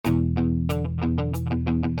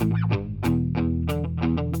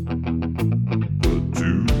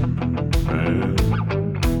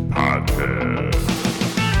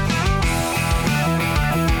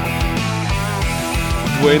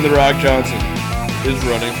Dwayne The Rock Johnson is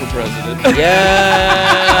running for president.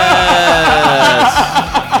 Yes.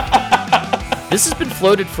 This has been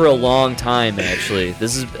floated for a long time, actually.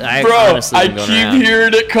 I keep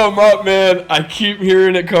hearing it come up, man. I keep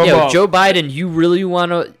hearing it come up. Joe Biden, you really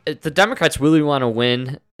want to... The Democrats really want to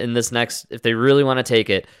win in this next... If they really want to take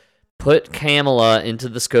it, put Kamala into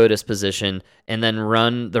the SCOTUS position and then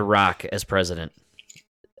run The Rock as president.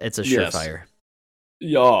 It's a surefire.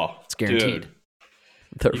 Yeah. It's guaranteed. Dude.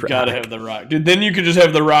 You gotta have The Rock. Dude, then you could just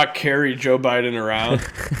have The Rock carry Joe Biden around.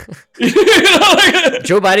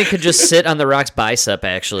 Joe Biden could just sit on The Rock's bicep,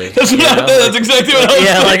 actually. That's exactly what I was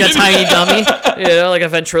thinking. Like a tiny dummy. Like a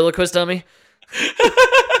ventriloquist dummy.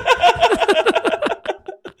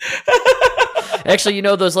 Actually,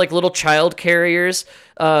 those like little child carriers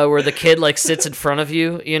where the kid like sits in front of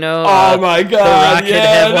you, Oh my God. The Rock could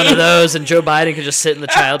have one of those, and Joe Biden could just sit in the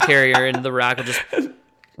child carrier, and The Rock would just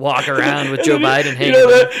walk around with Joe Biden hanging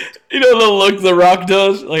the look The Rock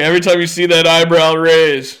does? Like every time you see that eyebrow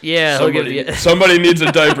raise. Yeah. Somebody needs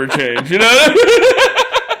a diaper change. You know what I mean?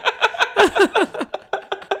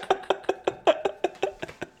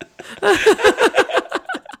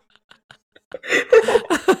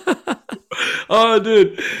 Oh,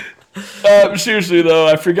 dude. Seriously, though,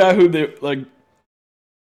 I forgot who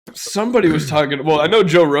somebody was talking... Well, I know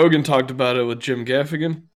Joe Rogan talked about it with Jim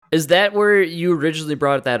Gaffigan. Is that where you originally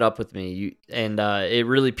brought that up with me? It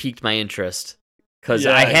really piqued my interest. Because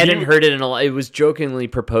I hadn't heard it in a lot. It was jokingly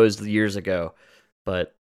proposed years ago.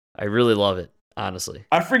 But I really love it, honestly.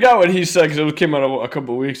 I forgot what he said because it came out a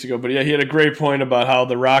couple of weeks ago. But yeah, he had a great point about how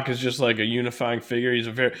The Rock is just like a unifying figure. He's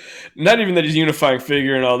not even that he's a unifying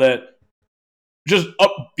figure and all that. Just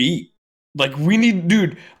upbeat. Like,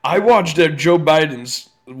 I watched Joe Biden's,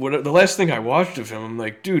 the last thing I watched of him, I'm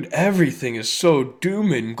like, dude, everything is so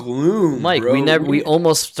doom and gloom, Mike, bro. we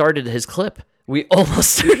almost started his clip. We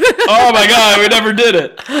almost started. Oh my God, we never did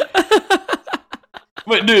it.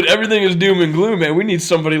 But dude, everything is doom and gloom, man. We need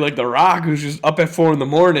somebody like The Rock who's just up at 4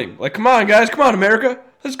 a.m. Like, come on, guys, come on, America.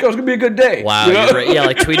 Let's go. It's going to be a good day. Wow, you're right. Yeah,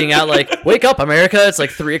 like tweeting out, like, wake up, America. It's like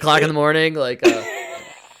 3 o'clock in the morning. Like,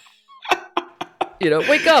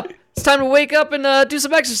 wake up. It's time to wake up and do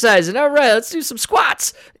some exercise. And all right, let's do some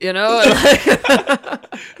squats. Right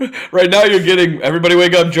now you're getting everybody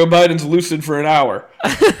wake up. Joe Biden's lucid for an hour.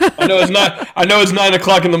 I know it's 9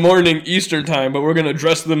 o'clock in the morning Eastern time, but we're gonna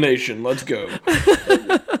address the nation. Let's go.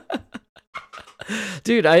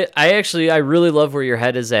 Dude, I really love where your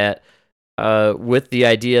head is at with the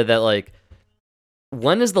idea that like,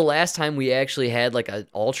 when is the last time we actually had like an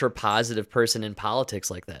ultra positive person in politics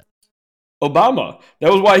like that? Obama.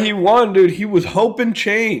 That was why he won, dude. He was hope and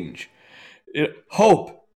change.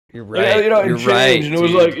 Hope. You're right. You're right. And it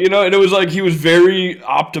was like, and it was like he was very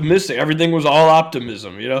optimistic. Everything was all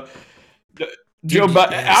optimism, Joe Biden.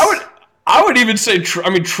 Yes. I would even say,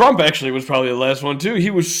 Trump actually was probably the last one too. He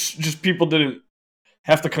was just,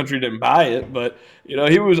 half the country didn't buy it, but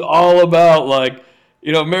he was all about like,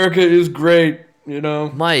 America is great,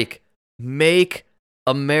 Mike, make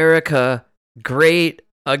America great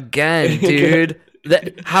again, dude.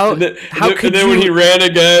 How could you? When he ran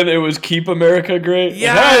again, it was keep America great.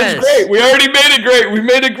 Yes, it's great. We already made it great. We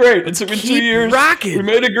made it great. It took 2 years. Rocking. We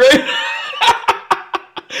made it great.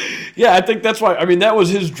 Yeah, I think that's why. That was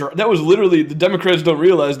his draw. That was literally, the Democrats don't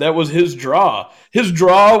realize that was his draw. His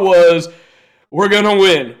draw was, we're gonna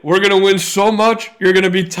win. We're gonna win so much, you're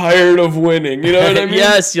gonna be tired of winning. You know what I mean?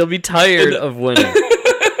 Yes, you'll be tired of winning.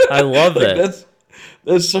 I love that.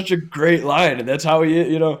 That's such a great line, and that's how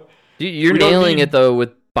he, You're nailing it, though,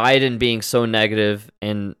 with Biden being so negative,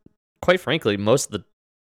 and quite frankly, most of the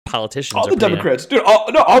politicians all the Democrats. Dude,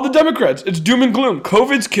 all the Democrats. It's doom and gloom.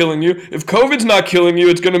 COVID's killing you. If COVID's not killing you,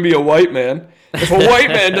 it's going to be a white man. If a white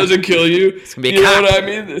man doesn't kill you, it's going to be a cop. Know what I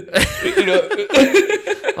mean?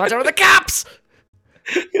 Watch out for the cops!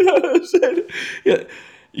 You know what I'm saying? Yeah.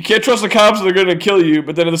 You can't trust the cops, they're going to kill you,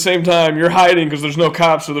 but then at the same time, you're hiding because there's no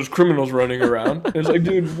cops, so there's criminals running around. It's like,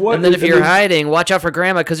 dude, what? And then if you're hiding, watch out for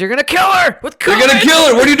grandma because you're going to kill her with COVID. You're going to kill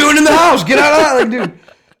her. What are you doing in the house? Get out of that. Like, dude.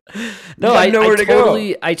 No, I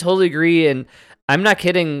totally agree, and I'm not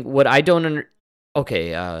kidding. What I don't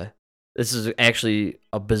this is actually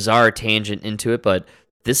a bizarre tangent into it, but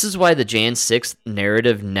this is why the Jan 6th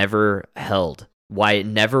narrative never held, why it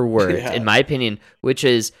never worked, in my opinion, which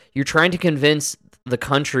is you're trying to convince the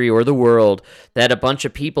country or the world that a bunch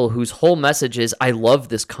of people whose whole message is, I love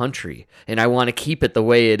this country and I want to keep it the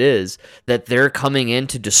way it is, that they're coming in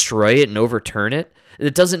to destroy it and overturn it.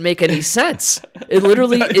 It doesn't make any sense. It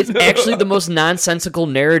literally, it's actually the most nonsensical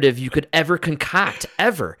narrative you could ever concoct,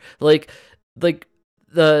 ever. Like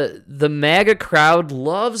the MAGA crowd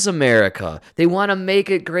loves America. They want to make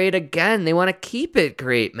it great again. They want to keep it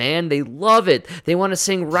great, man. They love it. They want to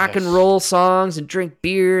sing rock and roll songs and drink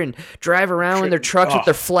beer and drive around in their trucks with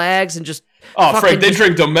their flags and just. Oh, Frank, they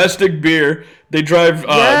drink domestic beer. They drive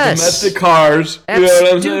domestic cars. You know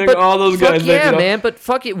what I'm saying? All those guys. Yeah, man. But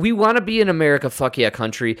fuck it. We want to be an America fuck yeah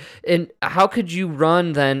country. And how could you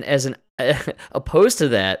run then as an opposed to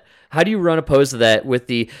that? How do you run opposed to that with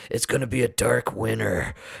it's going to be a dark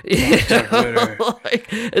winter? Dark winter.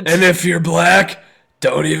 And if you're black,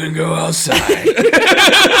 don't even go outside.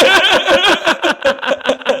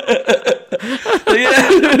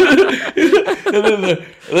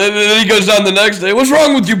 And then he goes down the next day. What's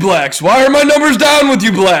wrong with you blacks? Why are my numbers down with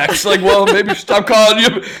you blacks? Like, well, maybe stop calling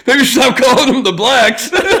them the blacks.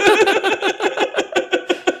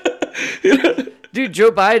 Dude,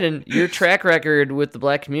 Joe Biden, your track record with the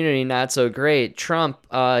black community, not so great. Trump,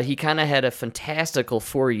 he kind of had a fantastical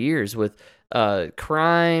 4 years with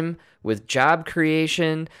crime, with job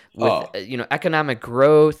creation, with economic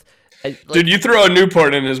growth. Dude, you throw a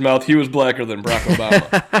Newport in his mouth, he was blacker than Barack Obama.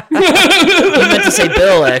 He meant to say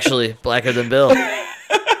Bill, actually. Blacker than Bill.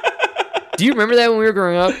 Do you remember that when we were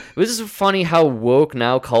growing up? It was just funny how woke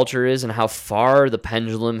now culture is and how far the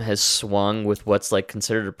pendulum has swung with what's like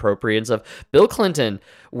considered appropriate and stuff. Bill Clinton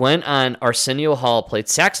went on Arsenio Hall, played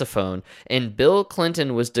saxophone, and Bill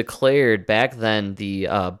Clinton was declared back then the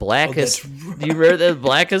blackest. Do you remember the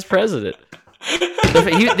blackest president?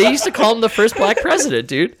 They used to call him the first black president,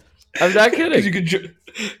 dude. I'm not kidding.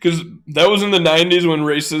 Because that was in the 90s when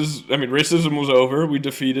racism was over. We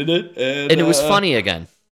defeated it. And it was funny again.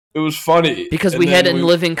 It was funny. Because we had it in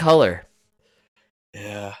living color.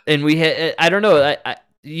 Yeah. And we had, I don't know.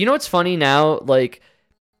 You know what's funny now? Like,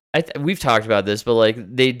 we've talked about this, but like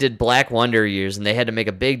they did Black Wonder Years and they had to make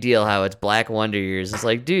a big deal how it's Black Wonder Years. It's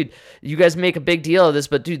like, dude, you guys make a big deal of this,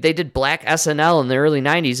 but dude, they did Black SNL in the early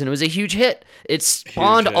 90s and it was a huge hit. It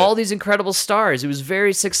spawned all these incredible stars. It was a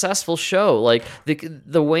very successful show. Like the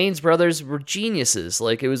Wayans brothers were geniuses.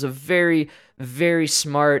 Like it was a very, very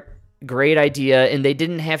smart, great idea, and they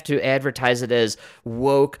didn't have to advertise it as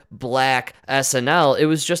woke black SNL. It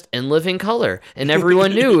was just in living color, and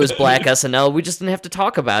everyone knew it was black SNL. We just didn't have to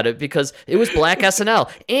talk about it because it was black SNL.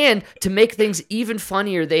 And to make things even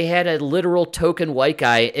funnier, they had a literal token white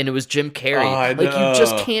guy, and it was Jim Carrey. Like you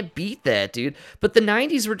just can't beat that, dude. But the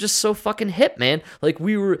 90s were just so fucking hip, man. Like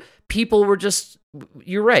people were just.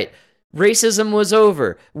 You're right. Racism was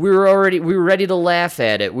over. We were ready to laugh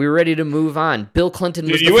at it. We were ready to move on. Bill Clinton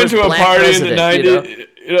was the first black president. You went to a party in the 90s.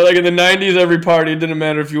 You know, like in the 90s, every party, it didn't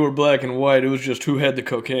matter if you were black and white. It was just who had the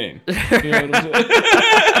cocaine. You know what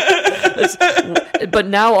I'm saying? But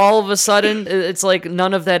now all of a sudden, it's like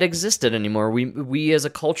none of that existed anymore. We as a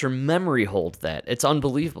culture memory hold that. It's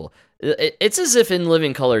unbelievable. It's as if In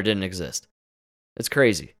Living Color didn't exist. It's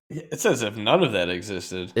crazy. It's as if none of that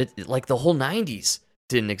existed. Like the whole 90s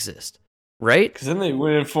didn't exist. Right? Because then they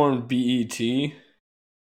went and formed BET.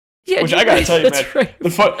 Yeah, which I gotta tell you, man, right.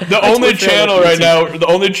 the only channel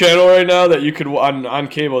right now that you could on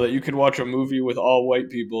cable that you could watch a movie with all white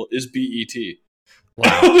people is BET.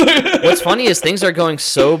 Wow. What's funny is things are going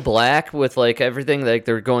so black with like everything, like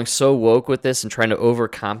they're going so woke with this and trying to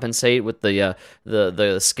overcompensate with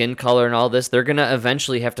the skin color and all this. They're gonna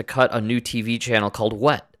eventually have to cut a new TV channel called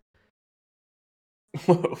Wet.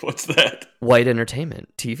 What's that? White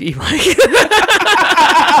entertainment TV.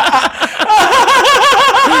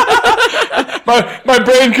 my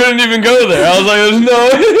brain couldn't even go there. I was like, there's no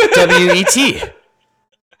WET.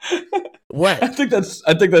 What? I think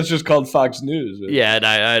that's just called Fox News. Yeah, and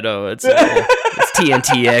I know it's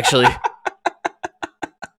TNT actually.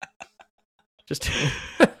 Just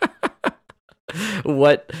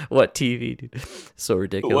what TV, dude? So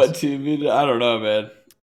ridiculous. What TV? I don't know, man.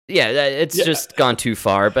 Yeah, it's just gone too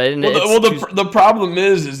far. But the problem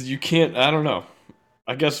is you can't. I don't know.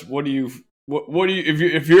 I guess what do you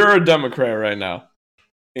if you're a Democrat right now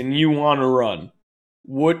and you want to run,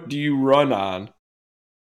 what do you run on?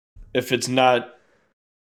 If it's not,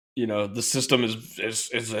 the system is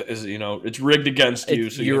it's rigged against you.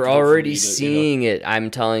 So you're already seeing it.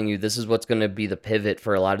 I'm telling you, this is what's going to be the pivot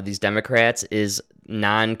for a lot of these Democrats is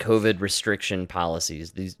non-COVID restriction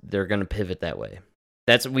policies. They're going to pivot that way.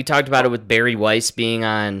 We talked about it with Barry Weiss being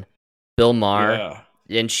on Bill Maher,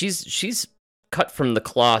 and she's cut from the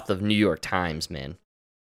cloth of New York Times, man.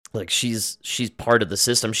 Like she's part of the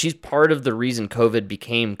system. She's part of the reason COVID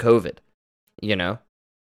became COVID,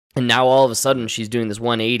 And now all of a sudden she's doing this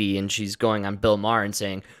 180 and she's going on Bill Maher and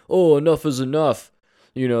saying, "Oh, enough is enough.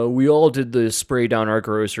 We all did the spray down our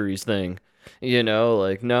groceries thing.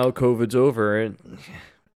 Like now COVID's over." And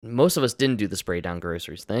most of us didn't do the spray down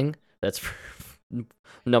groceries thing. That's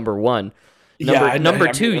number one.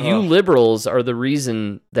 Number two, you liberals are the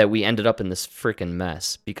reason that we ended up in this freaking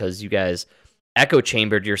mess because you guys echo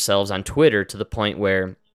chambered yourselves on Twitter to the point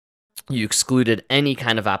where you excluded any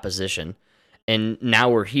kind of opposition. And now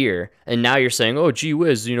we're here, and now you're saying, "Oh, gee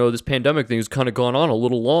whiz, this pandemic thing has kind of gone on a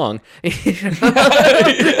little long." And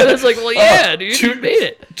it's like, well, yeah, dude, you made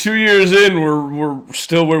it. 2 years in, we're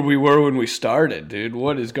still where we were when we started, dude.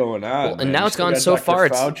 What is going on? Well, and now it's gone so far.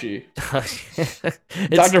 Fauci.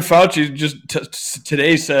 Dr. Fauci just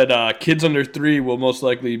today said kids under 3 will most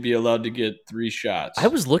likely be allowed to get 3 shots. I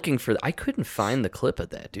was looking for. I couldn't find the clip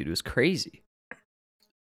of that, dude. It was crazy.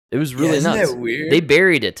 It was really nuts. Isn't that weird? They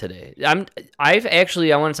buried it today. I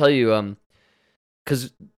want to tell you,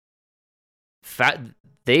 because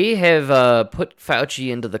they have put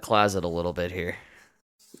Fauci into the closet a little bit here.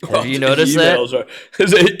 Have you noticed that?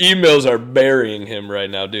 His emails are burying him right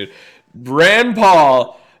now, dude. Rand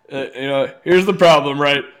Paul, here's the problem,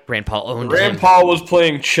 right? Rand Paul owned Rand him. Paul was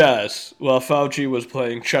playing chess while Fauci was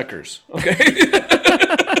playing checkers, okay?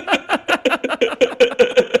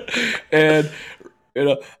 And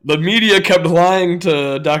the media kept lying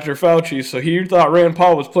to Dr. Fauci, so he thought Rand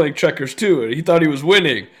Paul was playing checkers too, and he thought he was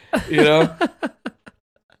winning,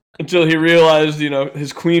 until he realized,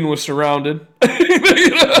 his queen was surrounded.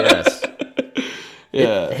 Yes.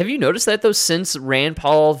 Yeah. Have you noticed that, though, since Rand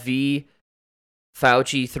Paul v.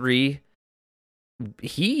 Fauci 3,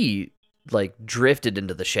 he, drifted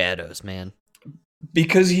into the shadows, man.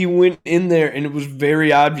 Because he went in there, and it was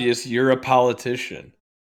very obvious you're a politician.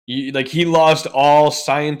 He lost all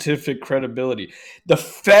scientific credibility. The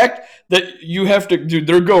fact that you have to, dude,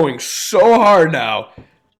 they're going so hard now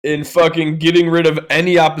in fucking getting rid of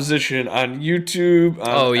any opposition on YouTube,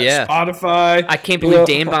 on Spotify. I can't believe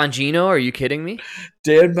Dan Bongino. Are you kidding me?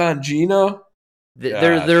 Dan Bongino?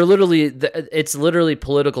 They're literally, it's literally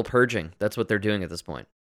political purging. That's what they're doing at this point.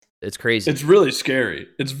 It's crazy. It's really scary.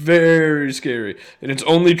 It's very scary. And it's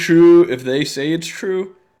only true if they say it's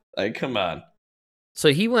true. Come on.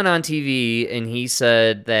 So he went on TV and he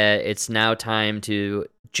said that it's now time to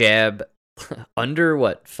jab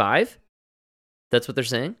under 5? That's what they're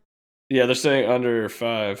saying? Yeah, they're saying under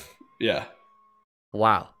 5. Yeah.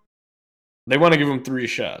 Wow. They want to give him 3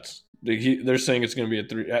 shots. They're saying it's going to be a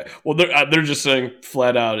 3. Well, they're just saying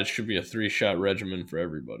flat out it should be a 3-shot regimen for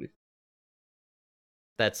everybody.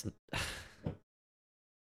 That's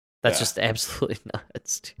just absolutely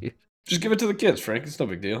nuts, dude. Just give it to the kids, Frank. It's no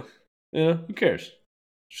big deal. Who cares?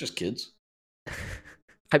 It's just kids.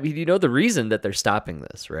 I mean, the reason that they're stopping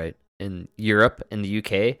this, right? In Europe and the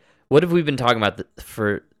UK, what have we been talking about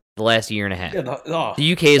for the last year and a half? Yeah,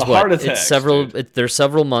 the UK is what? Attacks, they're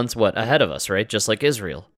several months ahead of us, right? Just like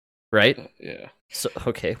Israel, right? Yeah. So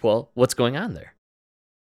okay, well, what's going on there?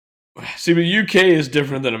 See, the UK is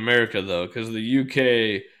different than America, though, because the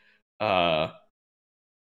UK, I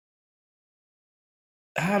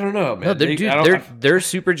don't know, man. No, they're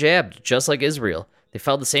super jabbed, just like Israel. They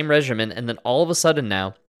followed the same regimen, and then all of a sudden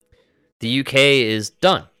now, the UK is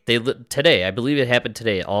done. Today, I believe it happened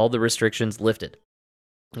today. All the restrictions lifted.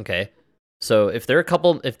 Okay, so if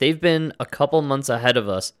they've been a couple months ahead of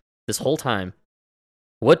us this whole time,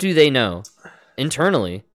 what do they know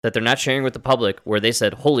internally that they're not sharing with the public? Where they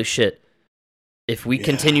said, "Holy shit! If we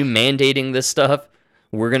continue mandating this stuff,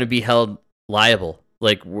 we're going to be held liable."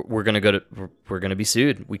 We're gonna be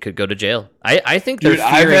sued. We could go to jail. I think they're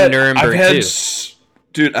fearing Nuremberg too.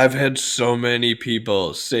 Dude, I've had so many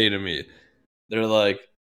people say to me, they're like,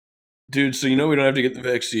 "Dude, so we don't have to get the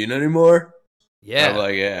vaccine anymore?" Yeah. I'm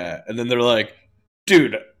like, yeah. And then they're like,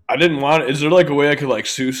 "Dude, I didn't want it. Is there a way I could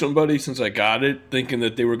sue somebody since I got it, thinking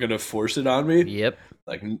that they were gonna force it on me?" Yep.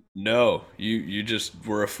 No, you just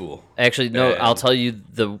were a fool. Actually, no. I'll tell you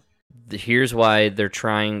here's why they're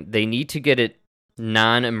trying. They need to get it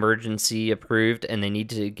non-emergency approved, and they need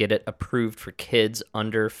to get it approved for kids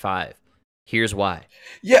under 5. Here's why.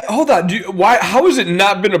 Yeah, hold on. Why? How has it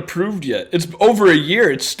not been approved yet? It's over a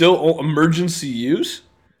year. It's still emergency use?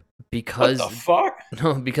 Because what the fuck?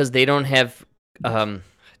 No, because they don't have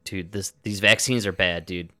dude, these vaccines are bad,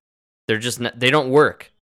 dude. They're just not, they don't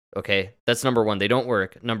work. Okay? That's number 1. They don't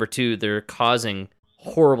work. Number 2, they're causing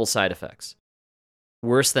horrible side effects.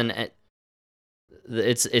 Worse than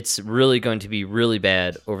it's really going to be really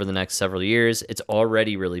bad over the next several years. It's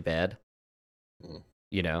already really bad.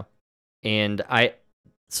 And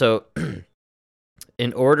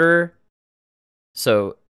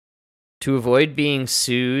to avoid being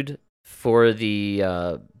sued for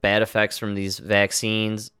the bad effects from these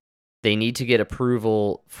vaccines, they need to get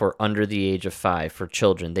approval for under the age of 5 for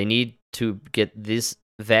children. They need to get this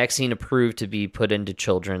vaccine approved to be put into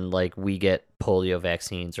children like we get polio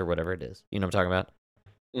vaccines or whatever it is. You know what I'm talking about?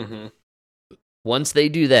 Mm-hmm. Once they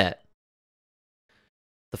do that,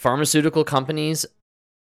 the pharmaceutical companies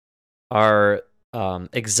are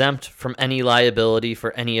exempt from any liability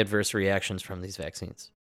for any adverse reactions from these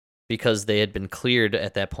vaccines because they had been cleared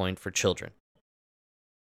at that point for children.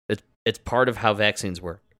 It's part of how vaccines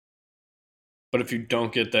work. But if you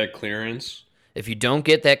don't get that clearance? If you don't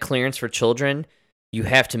get that clearance for children, you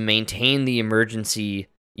have to maintain the emergency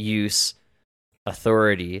use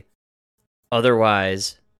authority.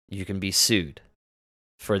 Otherwise, you can be sued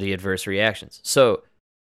for the adverse reactions. So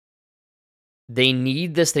they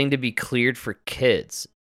need this thing to be cleared for kids.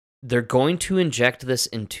 They're going to inject this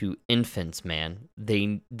into infants, man.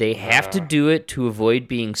 They have to do it to avoid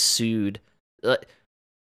being sued.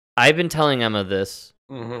 I've been telling Emma this.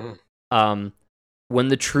 Mm-hmm. When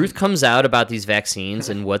the truth comes out about these vaccines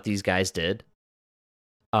and what these guys did,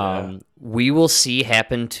 we will see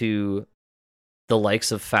happen to the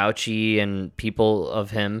likes of Fauci and people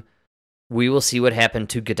of him. We will see what happened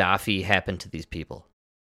to Gaddafi happen to these people.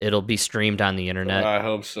 It'll be streamed on the internet. I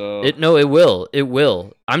hope so. It will. It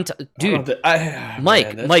will. Dude,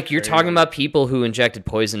 Mike, crazy. You're talking about people who injected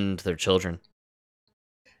poison into their children.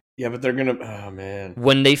 Yeah, but they're gonna. Oh man.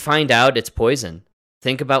 When they find out it's poison,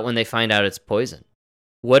 think about when they find out it's poison.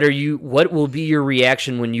 What will be your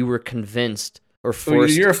reaction when you were convinced or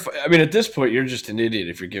forced? At this point, you're just an idiot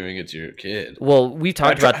if you're giving it to your kid. Well, we've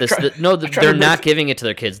talked about this. They're not giving it to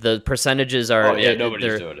their kids. The percentages are. Oh yeah,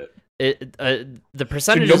 nobody's doing it. The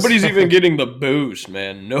percentages. Dude, nobody's even getting the boost,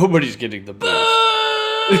 man. Nobody's getting the boost.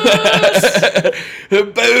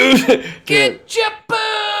 Boost. Get your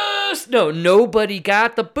boost. No, nobody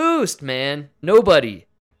got the boost, man. Nobody.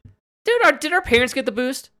 Dude, did our parents get the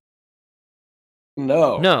boost?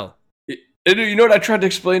 No. You know what I tried to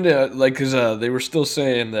explain to, because they were still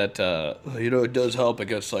saying that, it does help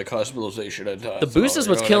against, hospitalization at times. The boost is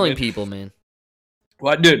what's killing people, man.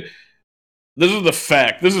 Well, dude, this is the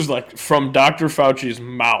fact. This is, from Dr. Fauci's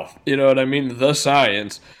mouth. You know what I mean? The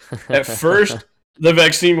science. At first, the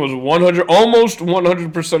vaccine was almost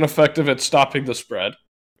 100% effective at stopping the spread.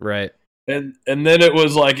 Right. And then it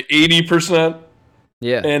was, 80%.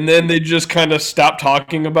 Yeah. And then they just kind of stopped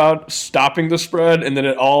talking about stopping the spread, and then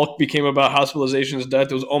it all became about hospitalizations, death.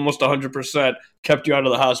 It was almost 100%, kept you out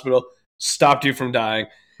of the hospital, stopped you from dying.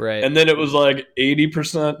 Right. And then it was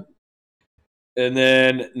 80%. And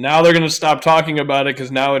then now they're going to stop talking about it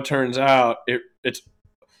because now it turns out it's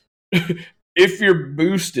if you're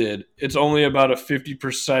boosted, it's only about a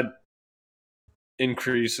 50%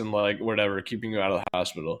 increase in keeping you out of the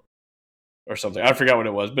hospital. Or something. I forgot what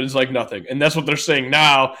it was, but it's nothing. And that's what they're saying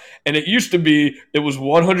now. And it used to be it was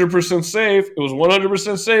 100% safe. It was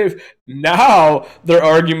 100% safe. Now their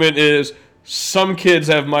argument is some kids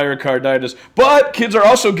have myocarditis, but kids are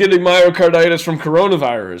also getting myocarditis from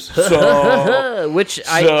coronavirus. So,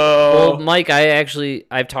 Mike,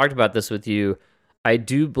 I've talked about this with you. I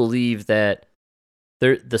do believe that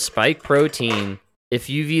the spike protein, if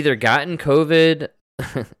you've either gotten COVID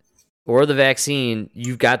or the vaccine,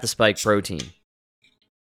 you've got the spike protein.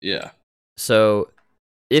 Yeah. So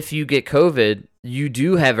if you get COVID, you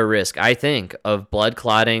do have a risk, I think, of blood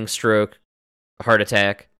clotting, stroke, heart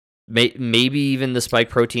attack, maybe even the spike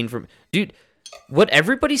protein from... Dude, what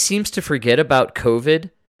everybody seems to forget about COVID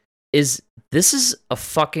is this is a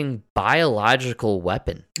fucking biological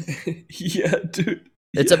weapon. Yeah, dude.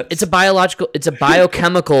 It's a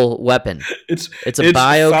biochemical weapon. It's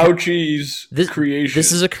Fauci's creation.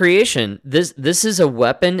 This is a creation. This is a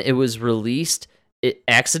weapon. It was released. It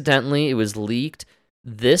was leaked.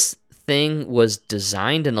 This thing was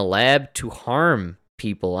designed in a lab to harm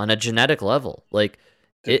people on a genetic level. I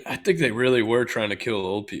think they really were trying to kill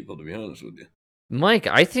old people, to be honest with you. Mike,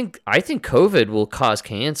 I think COVID will cause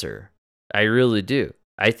cancer. I really do.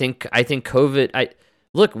 I think COVID.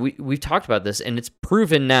 Look, we've talked about this, and it's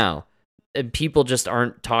proven now. And people just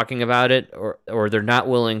aren't talking about it, or they're not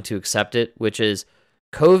willing to accept it, which is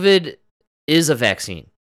COVID is a vaccine.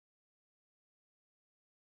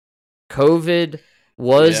 COVID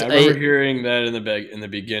was I remember hearing that in the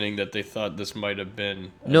beginning that they thought this might have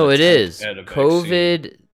been... No, it is.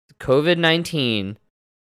 COVID-19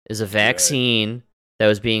 is a vaccine that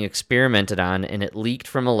was being experimented on, and it leaked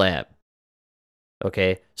from a lab.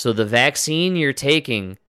 Okay, so the vaccine you're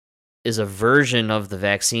taking is a version of the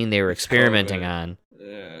vaccine they were experimenting on.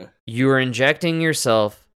 Yeah. You are injecting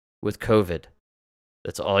yourself with COVID.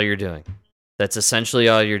 That's all you're doing. That's essentially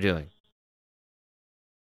all you're doing.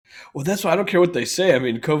 Well, that's why I don't care what they say. I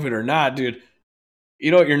mean, COVID or not, dude.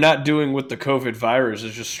 what you're not doing with the COVID virus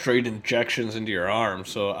is just straight injections into your arm.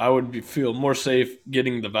 So I would feel more safe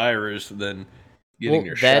getting the virus than getting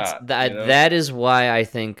your shot. That is why I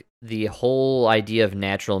think the whole idea of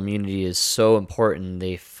natural immunity is so important.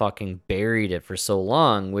 They fucking buried it for so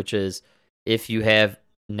long, which is if you have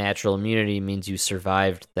natural immunity means you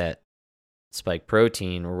survived that spike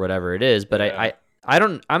protein or whatever it is. But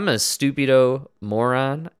I'm a stupido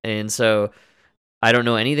moron, and so I don't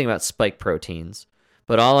know anything about spike proteins.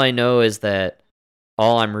 But all I know is that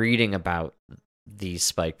all I'm reading about these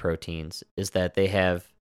spike proteins is that they have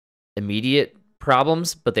immediate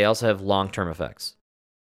problems, but they also have long-term effects.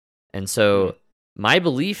 And so my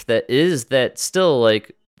belief is that still,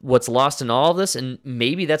 like, what's lost in all of this, and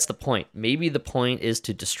maybe that's the point. Maybe the point is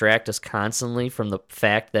to distract us constantly from the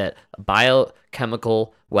fact that a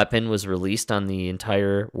biochemical weapon was released on the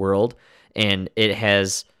entire world, and it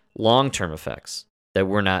has long-term effects that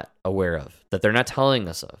we're not aware of, that they're not telling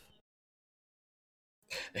us of.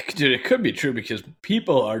 Dude, it could be true because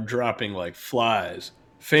people are dropping like flies.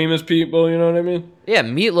 Famous people, you know what I mean? Yeah,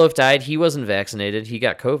 Meatloaf died. He wasn't vaccinated. He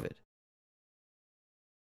got COVID.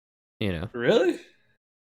 You know? Really?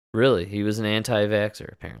 Really. He was an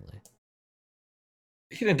anti-vaxxer, apparently.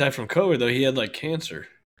 He didn't die from COVID, though. He had, like, cancer.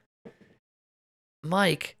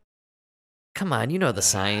 Mike, come on. You know the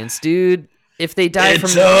science, dude. If they die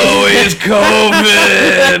from... It's always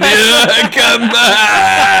COVID! Come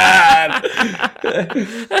on!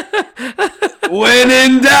 When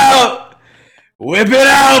in doubt, whip it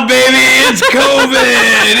out, baby! It's COVID!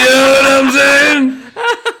 You know what I'm saying?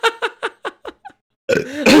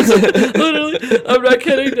 Literally, I'm not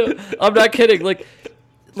kidding. No. I'm not kidding.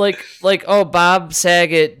 Like, oh, Bob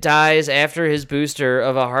Saget dies after his booster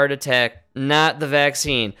of a heart attack, not the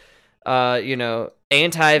vaccine.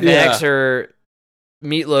 Anti-vaxxer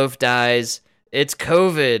Meatloaf dies. It's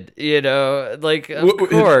COVID, like, of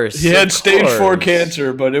course. He had stage 4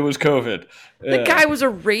 cancer, but it was COVID. Yeah. The guy was a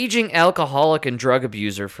raging alcoholic and drug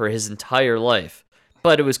abuser for his entire life.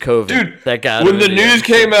 But it was COVID. Dude, that got when the news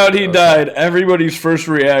came out he died, everybody's first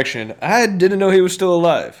reaction, I didn't know he was still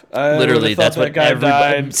alive. Literally, that's what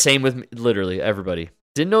everybody died. Same with literally everybody.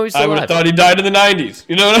 Didn't know he was still alive. I would have thought he died in the 90s.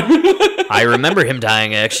 You know what I mean? I remember him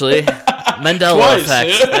dying, actually. Mandela effect.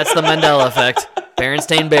 Yeah. That's the Mandela effect.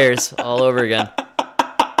 Berenstain Bears all over again.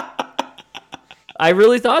 I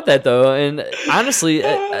really thought that, though. And honestly,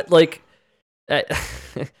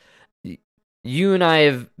 you and I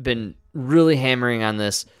have been really hammering on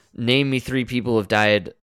this. Name me 3 people who have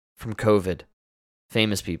died from COVID.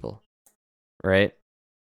 Famous people. Right?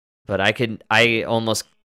 But I almost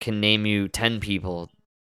can name you 10 people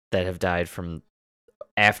that have died from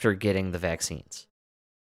after getting the vaccines.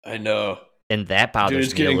 I know. And that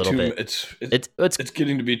bothers me a little bit. It's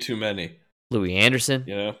getting to be too many. Louis Anderson.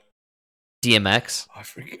 You know? DMX. Oh, I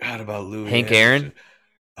forgot about Louis Hank Anderson. Aaron.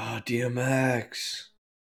 Oh, DMX.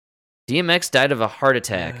 DMX died of a heart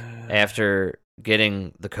attack after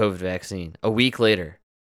getting the COVID vaccine. A week later.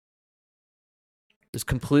 It was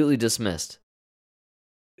completely dismissed.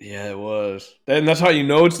 Yeah, it was. And that's how you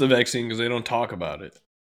know it's the vaccine, because they don't talk about it.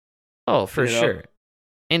 Oh, for sure.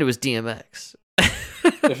 And it was DMX.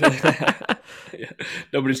 Yeah.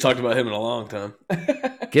 Nobody's talked about him in a long time.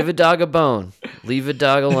 Give a dog a bone. Leave a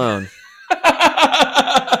dog alone.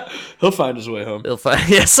 He'll find his way home.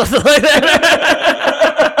 Yeah, something like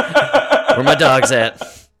that. Where my dog's at.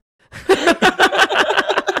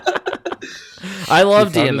 I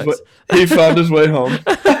love DMX. He found his way home.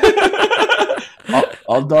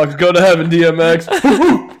 All dogs go to heaven, DMX.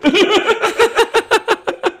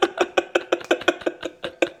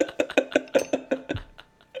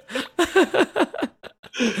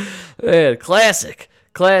 Man, classic.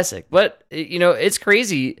 But, it's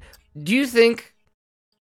crazy. Do you think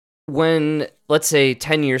when, let's say,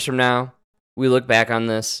 10 years from now, we look back on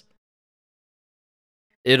this,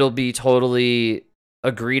 it'll be totally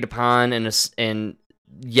agreed upon and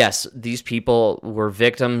yes, these people were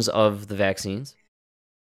victims of the vaccines?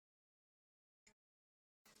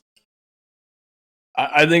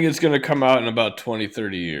 I think it's going to come out in about 20,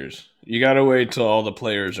 30 years. You got to wait till all the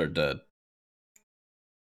players are dead.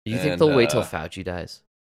 Do you think they'll wait till Fauci dies?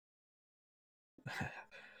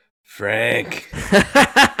 Frank.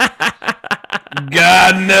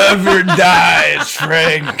 God never dies,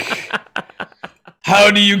 Frank. How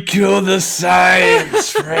do you kill the science,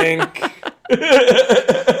 Frank?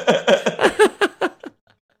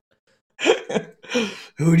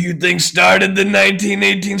 Who do you think started the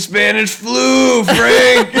 1918 Spanish flu,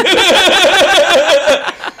 Frank?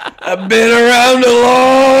 I've been around a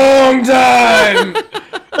long time.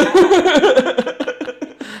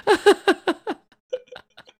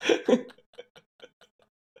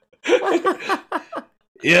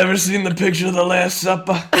 You ever seen the picture of the Last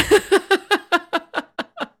Supper?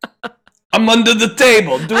 I'm under the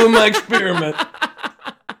table doing my experiment.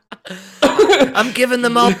 I'm giving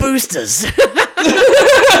them all boosters.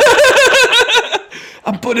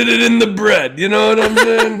 I'm putting it in the bread. You know what I'm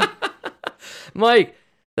saying? Mike,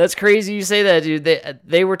 that's crazy you say that, dude.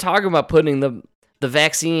 They were talking about putting the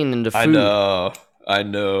vaccine into food. I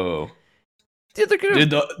know. Dude, they're gonna,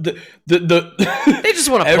 Dude, they just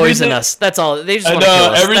want to poison us. That's all. They just want to kill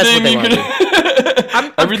us. That's what they want to do.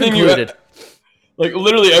 I'm concluded. Like,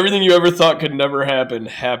 literally everything you ever thought could never happen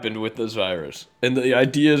happened with this virus. And the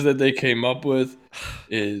ideas that they came up with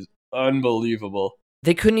is unbelievable.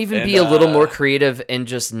 They couldn't even be a little more creative and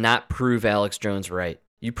just not prove Alex Jones right.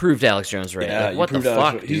 You proved Alex Jones right. Yeah, like, what the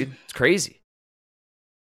fuck, dude? It's crazy.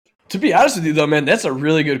 To be honest with you, though, man, that's a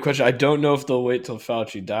really good question. I don't know if they'll wait till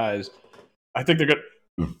Fauci dies. I think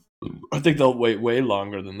they'll wait way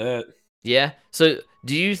longer than that. Yeah. So,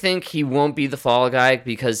 do you think he won't be the fall guy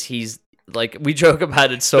because he's like, we joke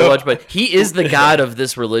about it so much, but he is the god of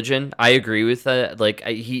this religion? I agree with that. Like,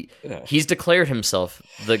 he's declared himself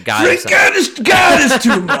the god. God is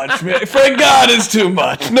too much, man. Frank, God is too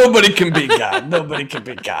much. Nobody can be God. Nobody can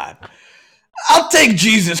be God. I'll take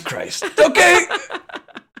Jesus Christ. Okay.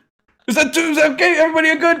 Is that okay?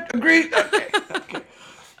 Everybody good? Agree? Okay.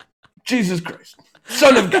 Jesus Christ.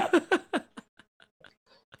 Son of God.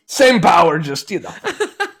 Same power, just,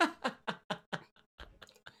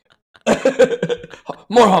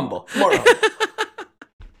 more humble.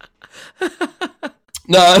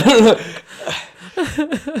 No, I don't know.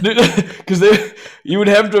 Because they're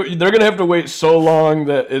gonna have to wait so long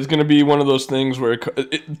that it's gonna be one of those things where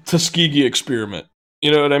Tuskegee experiment.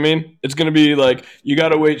 You know what I mean? It's gonna be like you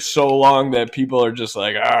gotta wait so long that people are just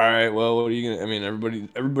like, all right, well, what are you gonna? I mean,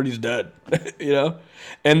 everybody's dead, you know.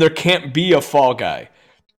 And there can't be a fall guy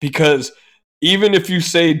because even if you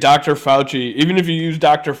say Dr. Fauci, even if you use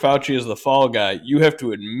Dr. Fauci as the fall guy, you have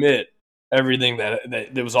to admit everything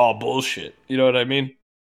that was all bullshit. You know what I mean?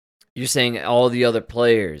 You're saying all the other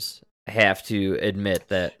players have to admit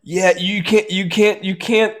that. Yeah, you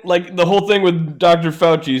can't like the whole thing with Dr.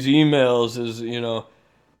 Fauci's emails is, you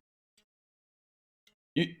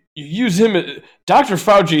use him. Dr.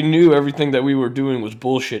 Fauci knew everything that we were doing was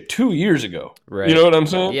bullshit 2 years ago. Right. You know what I'm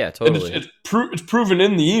saying? Yeah, totally. It's proven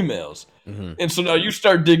in the emails. Mm-hmm. And so now you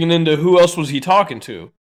start digging into who else was he talking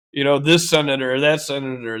to. This senator, that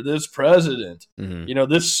senator, this president,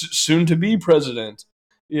 Mm-hmm. This soon-to-be president,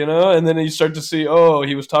 and then you start to see, oh,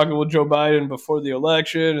 he was talking with Joe Biden before the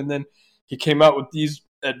election, and then he came out with these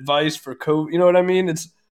advice for COVID. You know what I mean? It's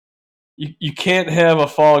you can't have a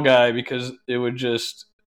fall guy because it would just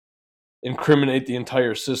incriminate the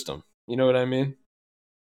entire system. You know what I mean?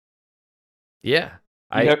 Yeah.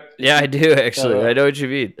 I do actually. I know what you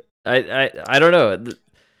mean. I don't know.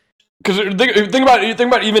 Because think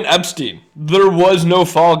about even Epstein. There was no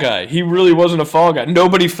fall guy. He really wasn't a fall guy.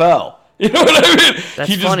 Nobody fell. You know what I mean? That's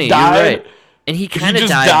he funny. Just died. You're right. And he kind of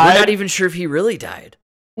died. We're not even sure if he really died.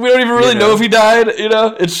 We don't even really know if he died.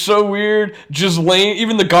 It's so weird. Ghislaine,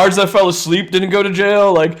 even the guards that fell asleep didn't go to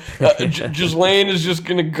jail. Like Ghislaine is just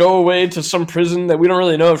gonna go away to some prison that we don't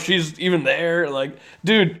really know if she's even there. Like,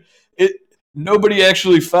 dude, nobody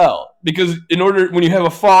actually fell because when you have a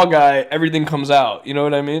fall guy, everything comes out. You know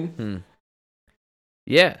what I mean?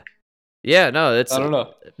 Yeah. No, I don't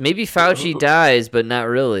know. Maybe Fauci dies, but not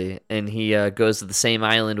really, and he goes to the same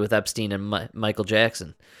island with Epstein and Michael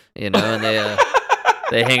Jackson. And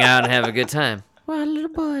they hang out and have a good time. Well, little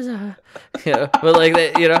boys are. But like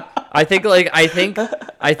I think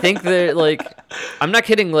they're like. I'm not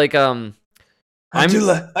kidding. Like I do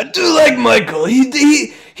like Michael.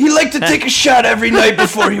 He liked to take a shot every night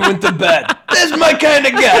before he went to bed. That's my kind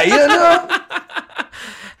of guy,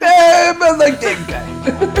 I like that guy.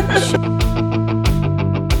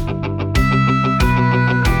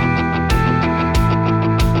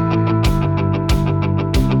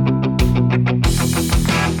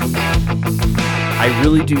 I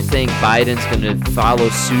really do think Biden's going to follow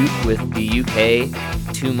suit with the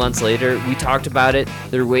UK 2 months later. We talked about it.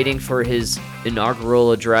 They're waiting for his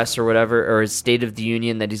inaugural address or whatever, or his State of the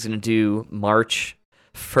Union that he's going to do March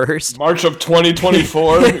 1st. March of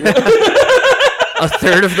 2024. A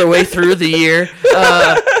third of the way through the year.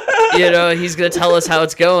 He's going to tell us how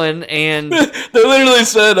it's going. And they literally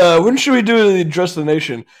said, when should we do the address the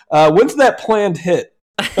nation? When's that planned hit?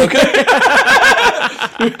 Okay.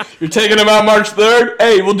 You're taking him out March 3rd?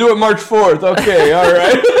 Hey, we'll do it March 4th. Okay, all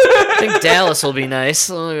right. I think Dallas will be nice.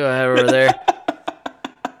 Let me go ahead over there.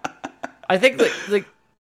 I think like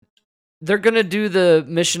they're going to do the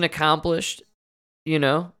mission accomplished, with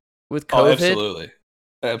COVID. Oh, absolutely.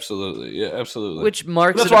 Absolutely, yeah, absolutely. Which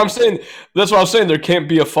marks. That's what I'm saying. That's what I'm saying. There can't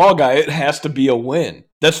be a fall guy. It has to be a win.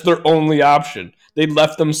 That's their only option. They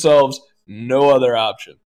left themselves no other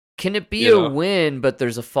option. Can it be a win, but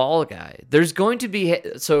there's a fall guy? There's going to be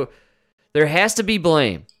there has to be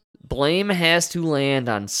blame. Blame has to land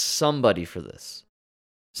on somebody for this.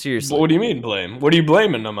 Seriously. What do you mean blame? What are you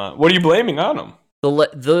blaming them on? What are you blaming on them?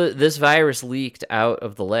 This virus leaked out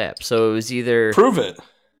of the lab, so it was either prove it.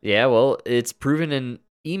 Yeah, well, it's proven in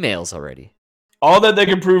emails already. All that they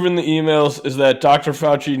can prove in the emails is that Dr.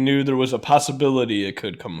 Fauci knew there was a possibility it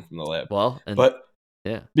could come from the lab. Well,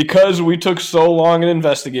 yeah, because we took so long in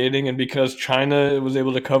investigating, and because China was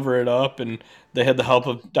able to cover it up, and they had the help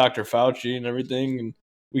of Dr. Fauci and everything, and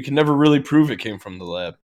we can never really prove it came from the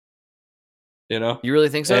lab. You know? You really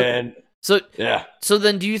think so? And yeah. So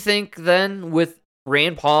then, do you think then with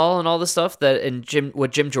Rand Paul and all this stuff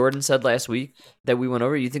what Jim Jordan said last week that we went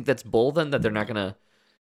over, you think that's bull then, that they're not gonna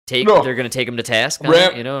they're gonna take him to task? You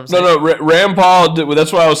know what I'm saying? No. Rand Paul did.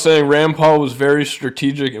 That's why I was saying Rand Paul was very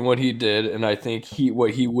strategic in what he did, and I think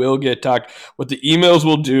what he will get what the emails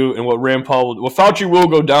will do, and what Fauci will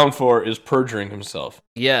go down for is perjuring himself.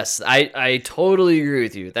 Yes, I totally agree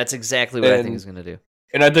with you. That's exactly what I think he's gonna do.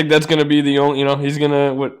 And I think that's gonna be the only. He's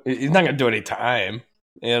not gonna do any time.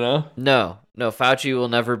 No, Fauci will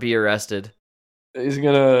never be arrested. He's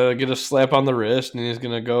gonna get a slap on the wrist, and he's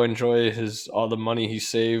gonna go enjoy all the money he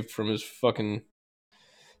saved from his fucking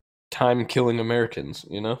time killing Americans.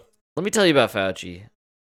 Let me tell you about Fauci.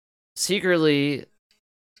 Secretly,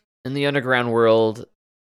 in the underground world,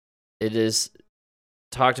 it is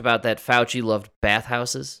talked about that Fauci loved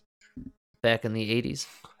bathhouses back in the 80s.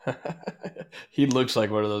 He looks like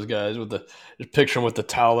one of those guys picture him with the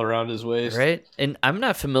towel around his waist, right? And I'm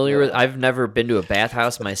not familiar with. I've never been to a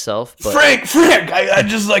bathhouse myself. But Frank, I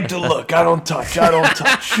just like to look. I don't touch.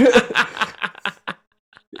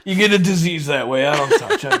 You get a disease that way. I don't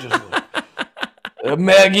touch. I just look.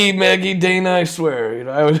 Maggie, Dana. I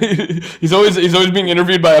swear, he's always being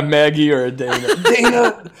interviewed by a Maggie or a Dana.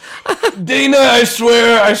 Dana. I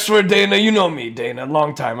swear, Dana. You know me, Dana.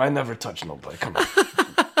 Long time. I never touch nobody. Come on.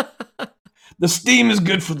 The steam is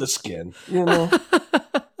good for the skin,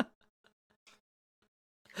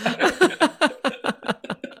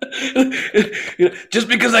 Just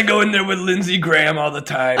because I go in there with Lindsey Graham all the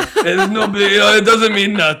time, it doesn't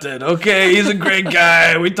mean nothing, okay? He's a great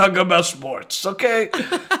guy. We talk about sports, okay?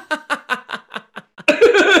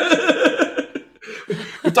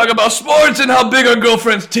 We talk about sports and how big our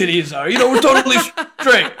girlfriend's titties are. We're totally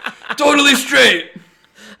straight. Totally straight.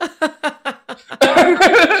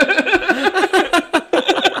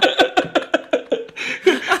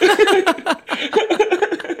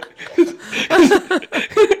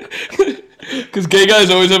 Because gay guys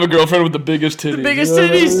always have a girlfriend with the biggest titties. The biggest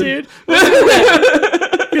titties, dude.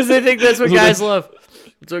 Because they think that's what guys love.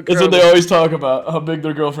 That's what they always talk about, how big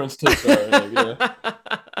their girlfriend's tits are. Yeah.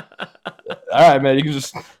 All right, man, you can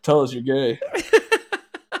just tell us you're gay.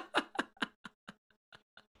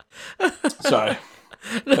 Sorry.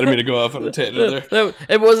 I didn't mean to go off on a tangent there. No,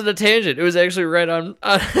 it wasn't a tangent. It was actually right on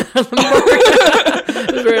the mark.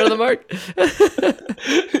 It was right on the mark.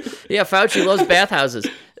 Yeah, Fauci loves bathhouses.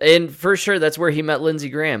 And for sure, that's where he met Lindsey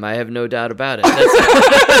Graham. I have no doubt about it.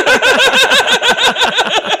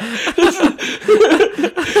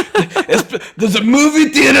 There's a movie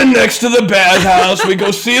theater next to the bathhouse. We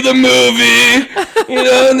go see the movie,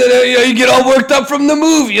 and then you get all worked up from the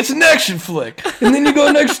movie. It's an action flick. And then you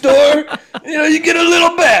go next door, you get a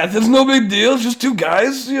little bath. It's no big deal. It's just two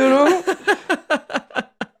guys,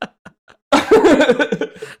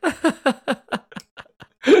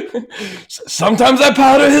 Sometimes I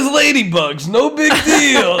powder his ladybugs. No big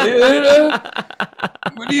deal.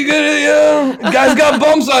 What are you gonna? The guy's got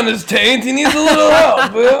bumps on his taint. He needs a little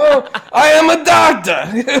help. I am a doctor.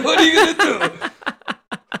 What are you gonna do?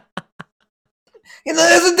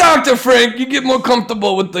 As a doctor, Frank, you get more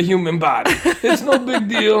comfortable with the human body. It's no big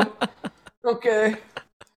deal. Okay.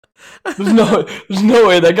 There's no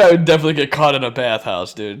way that guy would definitely get caught in a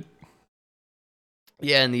bathhouse, dude.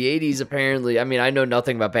 Yeah, in the 80s, apparently. I mean, I know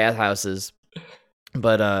nothing about bathhouses,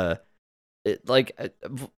 but I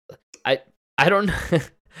don't know.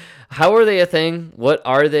 How are they a thing? What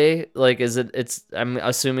are they? Like, is it? I'm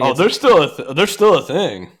assuming. Oh, they're still a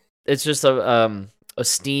thing. It's just a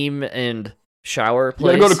steam and shower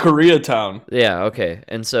place. You gotta go to Koreatown. Yeah. Okay.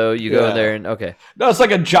 And so you go there and okay. No, it's like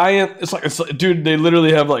a giant. It's like dude. They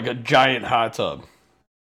literally have like a giant hot tub.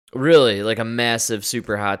 Really, like a massive,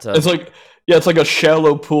 super hot tub. It's like. Yeah, it's like a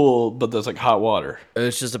shallow pool, but there's like hot water.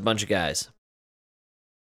 It's just a bunch of guys.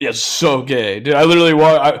 Yeah, so gay, dude. I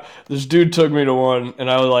literally this dude took me to one, and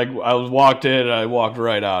I walked in, and I walked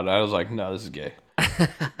right out. And I was like, no, this is gay. I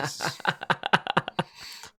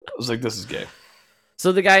was like, this is gay.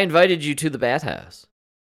 So the guy invited you to the bathhouse.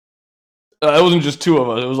 It wasn't just two of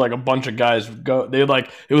us. It was like a bunch of guys would go. They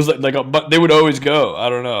they would always go. I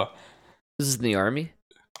don't know. This is in the Army?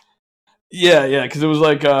 Yeah, because it was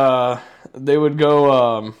like they would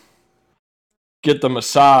go get the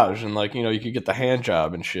massage and you could get the hand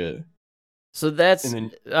job and shit. So that's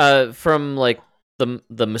from like the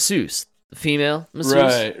masseuse, the female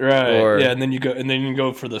masseuse, right. Yeah, and then you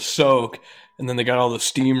go for the soak, and then they got all the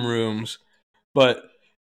steam rooms, but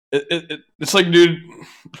it's like, dude.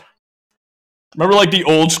 Remember, like, the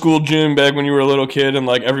old school gym back when you were a little kid and,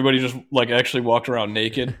 like, everybody just, like, actually walked around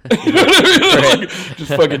naked? You know what I mean? Like,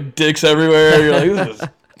 just fucking dicks everywhere. You're like,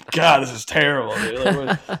 this is terrible, dude.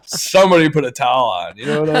 Like, somebody put a towel on. You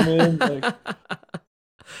know what I mean? Like,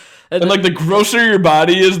 and like, the grosser your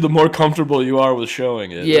body is, the more comfortable you are with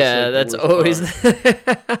showing it. Yeah, that's always...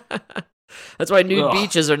 That's why nude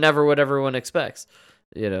beaches are never what everyone expects.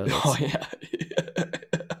 You know? Oh, yeah.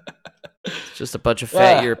 Just a bunch of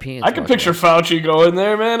fat Europeans. I can picture Fauci going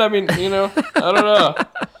there, man. I mean, I don't know.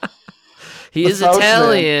 He is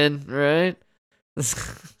Italian, right?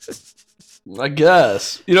 I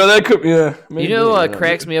guess. That could, yeah. Maybe, what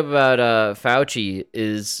cracks me up about Fauci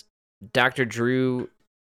is Dr. Drew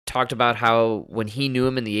talked about how when he knew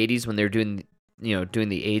him in the 80s when they were doing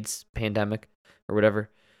the AIDS pandemic or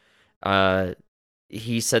whatever,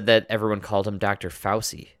 he said that everyone called him Dr.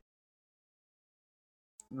 Fauci.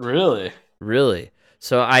 Really?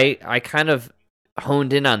 So I kind of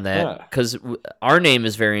honed in on that because our name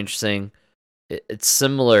is very interesting. It's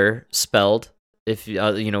similar spelled, if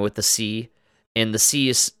with the C, and the C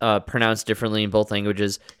is pronounced differently in both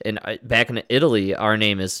languages. And back in Italy, our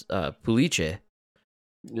name is Pulice.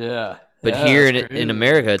 Yeah. But here in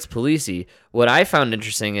America, it's Polisi. What I found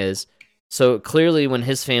interesting is, so clearly when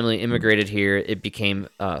his family immigrated here, it became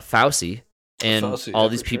Fauci, and all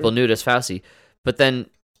these people knew it as Fauci. But then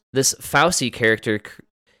this Fauci character,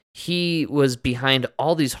 he was behind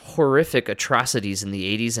all these horrific atrocities in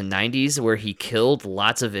the 80s and 90s where he killed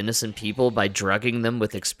lots of innocent people by drugging them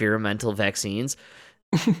with experimental vaccines.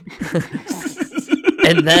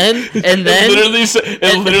 And then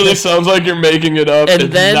it literally sounds like you're making it up.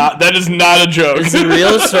 That is not a joke. It's a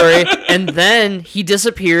real story. And then he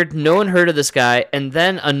disappeared. No one heard of this guy. And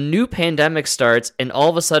then a new pandemic starts, and all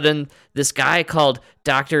of a sudden, this guy called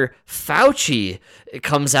Dr. Fauci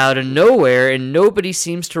comes out of nowhere, and nobody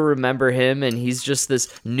seems to remember him. And he's just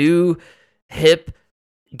this new hip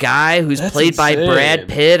guy who's played by Brad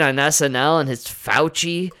Pitt on SNL, and it's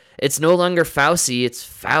Fauci. It's no longer Fauci, it's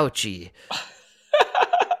Fauci.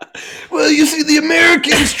 Well, you see, the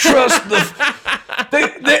Americans trust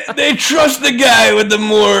they trust the guy with the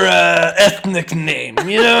more ethnic name.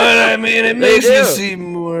 You know what I mean? It makes it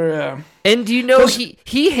seem more. And do you know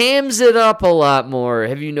he hams it up a lot more?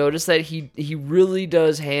 Have you noticed that he really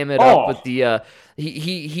does ham it up with the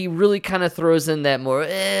he really kind of throws in that more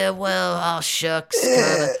shucks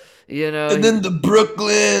kind of. And then the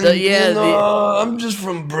Brooklyn, I'm just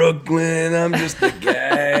from Brooklyn. I'm just the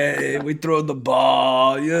guy. We throw the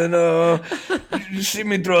ball, You see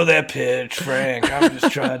me throw that pitch, Frank. I'm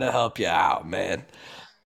just trying to help you out, man.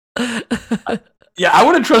 I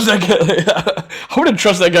wouldn't trust that guy. I wouldn't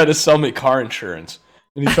trust that guy to sell me car insurance.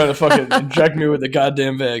 And he's trying to fucking inject me with a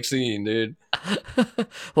goddamn vaccine, dude.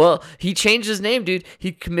 Well, he changed his name, dude.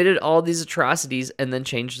 He committed all these atrocities and then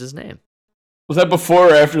changed his name. Was that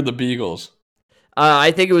before or after the Beagles?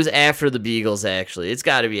 I think it was after the Beagles, actually. It's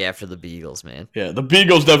got to be after the Beagles, man. Yeah, the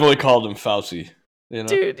Beagles definitely called him Fauci.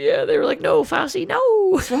 Dude, yeah, they were like, no, Fauci, no.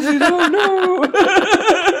 Fauci, no.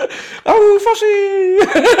 Oh, Fauci.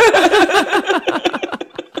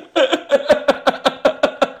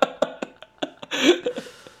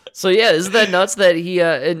 So, yeah, isn't that nuts that he,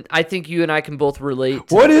 and I think you and I can both relate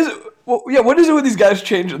to what is it? Well, yeah, what is it with these guys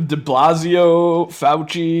changing? De Blasio,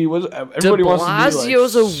 Fauci, everybody wants to be like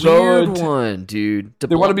Blasio's a weird one, dude.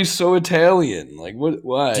 They want to be so Italian. Like, what?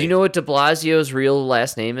 Why? Do you know what De Blasio's real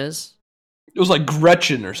last name is? It was like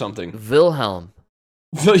Gretchen or something. Wilhelm.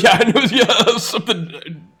 Yeah, I knew. Yeah,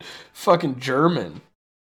 something fucking German.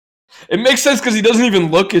 It makes sense because he doesn't even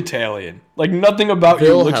look Italian. Like, nothing about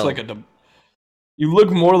you looks like a. You look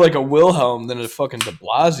more like a Wilhelm than a fucking De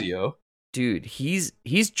Blasio. Dude, he's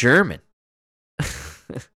German.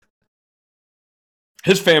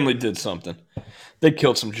 His family did something. They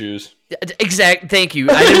killed some Jews. Exact. Thank you.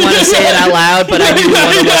 I didn't want to say it out loud, but I knew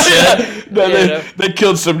one of us No, they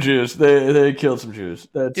killed some Jews. They killed some Jews.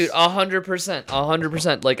 Dude, 100%,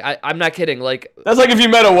 100%. Like I'm not kidding. Like that's like if you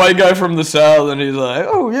met a white guy from the South and he's like,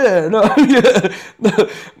 "Oh yeah, no, yeah,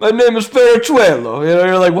 my name is Ferruchuelo." You know,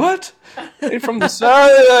 you're like, "What? You're from the South?"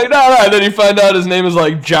 You're like, no. And then you find out his name is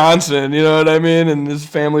like Johnson. You know what I mean? And his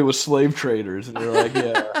family was slave traders, and you're like,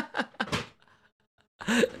 "Yeah."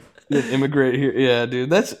 Immigrate here, yeah, dude.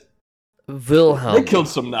 That's Wilhelm. They killed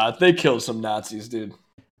some Nazis, dude.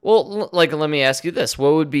 Well, like, let me ask you this: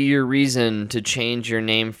 what would be your reason to change your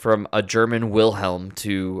name from a German Wilhelm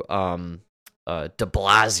to De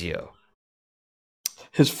Blasio?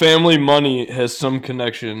 His family money has some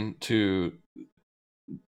connection to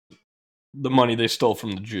the money they stole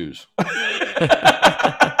from the Jews.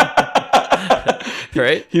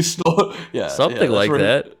 Right? He stole, something like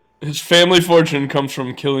that. His family fortune comes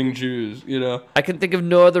from killing Jews, you know? I can think of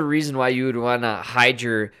no other reason why you would want to hide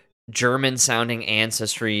your German-sounding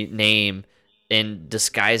ancestry name and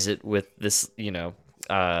disguise it with this, you know...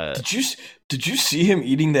 Did you see him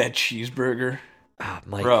eating that cheeseburger?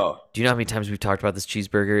 Mike, bro, do you know how many times we've talked about this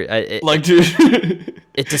cheeseburger? Dude...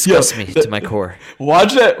 it disgusts me to my core.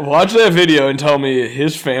 Watch that video and tell me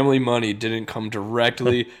his family money didn't come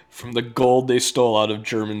directly from the gold they stole out of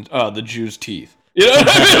the Jews' teeth. You know what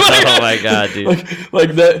I mean? Like, oh my god, dude!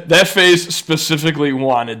 Like that face specifically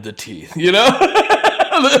wanted the teeth. You know?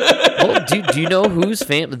 Well, do you know whose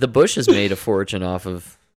family? The Bushes made a fortune off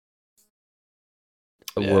of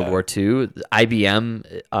World War II. IBM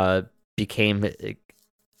became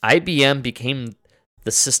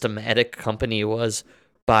the systematic company it was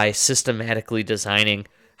by systematically designing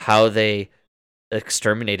how they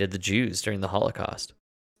exterminated the Jews during the Holocaust.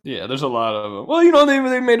 Yeah, there's a lot of them. Well, you know,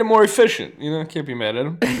 they made it more efficient. You know, can't be mad at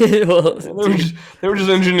them. Well, they were just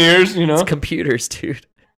engineers, you know. It's computers, dude.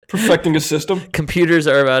 Perfecting a system. Computers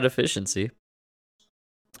are about efficiency.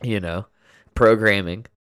 You know, programming.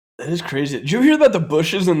 That is crazy. Did you hear about the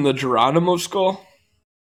Bushes and the Geronimo skull?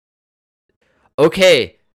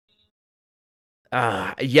 Okay.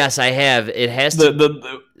 Yes, I have. It has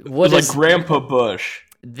to. What is like Grandpa Bush?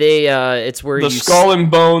 It's where the Skull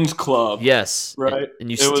and Bones Club. Yes, right.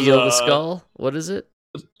 And you steal the skull. What is it?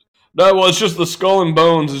 No, well, it's just the Skull and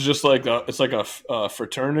Bones is just like it's like a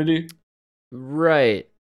fraternity, right?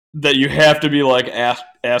 That you have to be like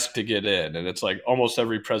asked to get in, and it's like almost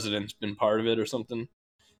every president's been part of it or something.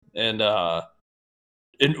 And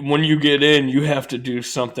when you get in, you have to do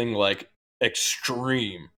something like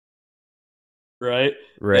extreme, right?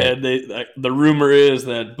 Right. And the rumor is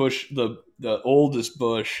that Bush, the oldest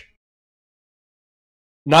Bush,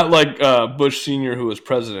 not like Bush Sr., who was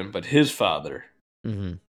president, but his father,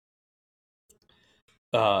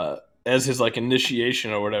 as his like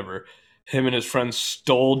initiation or whatever, him and his friends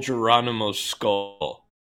stole Geronimo's skull.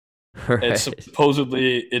 Right. And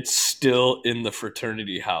supposedly it's still in the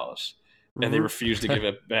fraternity house. And they refuse to give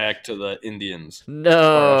it back to the Indians.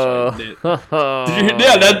 No.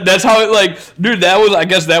 That's how it, like, dude, I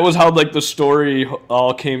guess that was how, like, the story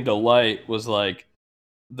all came to light, was, like,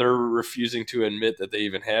 they're refusing to admit that they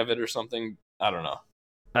even have it or something. I don't know.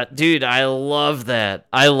 Dude, I love that.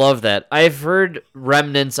 I've heard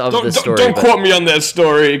remnants of the story. Don't quote me on that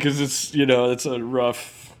story, because it's, you know, it's a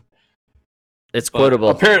rough... It's quotable.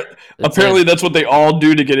 Apparently, that's what they all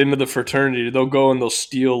do to get into the fraternity. They'll go and they'll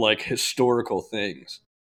steal like historical things.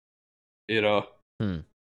 You know. Yeah,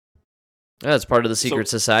 it's part of the secret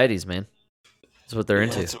societies, man. That's what they're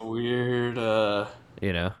into. It's weird.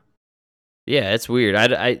 You know. Yeah, it's weird.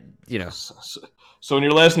 I you know. So when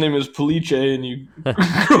your last name is Police and you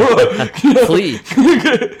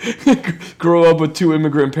grow up with two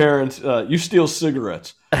immigrant parents, you steal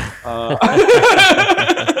cigarettes.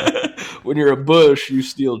 When you're a Bush, you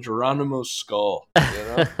steal Geronimo's skull, you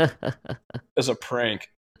know? As a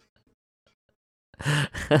prank.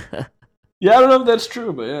 Yeah, I don't know if that's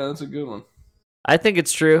true, but yeah, that's a good one. I think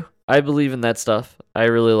it's true. I believe in that stuff. I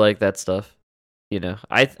really like that stuff. You know,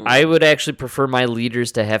 I would actually prefer my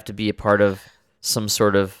leaders to have to be a part of some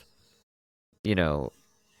sort of, you know...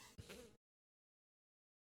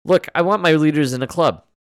 Look, I want my leaders in a club.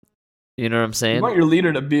 You know what I'm saying? You want your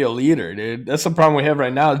leader to be a leader, dude. That's the problem we have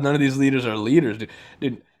right now, is none of these leaders are leaders,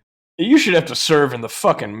 dude. You should have to serve in the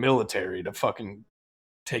fucking military to fucking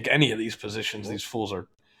take any of these positions these fools are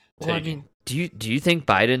taking. I mean, do you think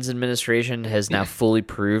Biden's administration has now fully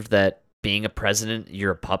proved that being a president,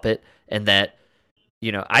 you're a puppet, and that,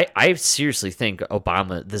 you know, I seriously think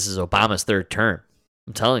this is Obama's third term.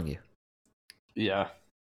 I'm telling you. Yeah,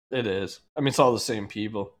 it is. I mean, it's all the same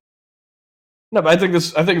people. No, but I think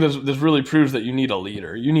this really proves that you need a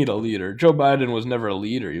leader. You need a leader. Joe Biden was never a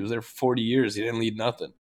leader. He was there for 40 years. He didn't lead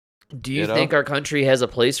nothing. Do you think our country has a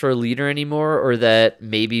place for a leader anymore, or that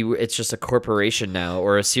maybe it's just a corporation now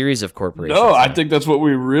or a series of corporations? No, I think that's what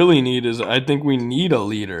we really need I think we need a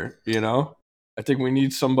leader, I think we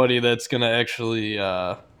need somebody that's going to actually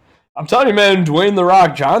I'm telling you, man, Dwayne "The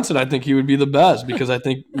Rock" Johnson, I think he would be the best because I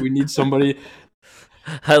think we need somebody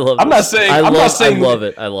I love it. I love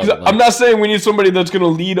it. I'm not saying we need somebody that's going to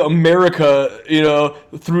lead America,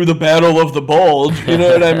 through the Battle of the Bulge. You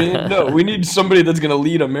know what I mean? No, we need somebody that's going to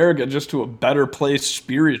lead America just to a better place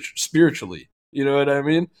spiritually. You know what I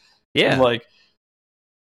mean? Yeah. Like,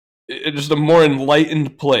 just a more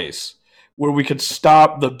enlightened place where we could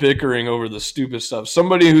stop the bickering over the stupid stuff.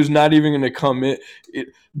 Somebody who's not even going to come in.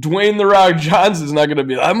 Dwayne "The Rock" Johnson's not going to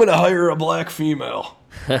be, I'm going to hire a black female.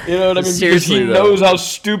 You know what I mean? Because he knows how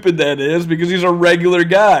stupid that is because he's a regular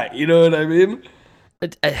guy. You know what I mean?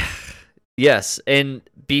 Yes, and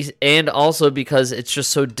also because it's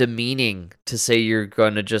just so demeaning to say you're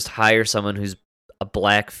going to just hire someone who's a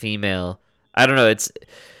black female. I don't know.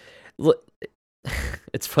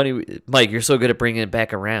 It's funny, Mike. You're so good at bringing it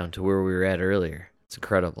back around to where we were at earlier. It's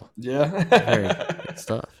incredible. Yeah, very good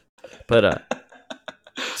stuff. But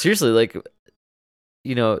seriously, like,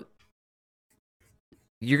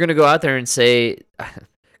 you're going to go out there and say,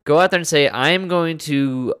 I'm going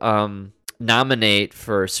to nominate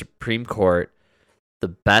for Supreme Court the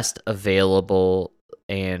best available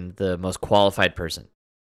and the most qualified person.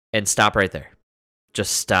 And stop right there.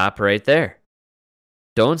 Just stop right there.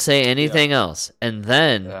 Don't say anything else. And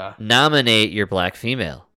then nominate your black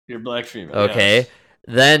female. Your black female. Okay? Yes.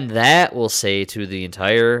 Then that will say to the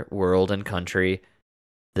entire world and country,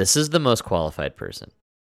 this is the most qualified person.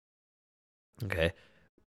 Okay?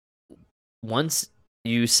 Once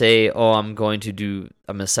you say, I'm going to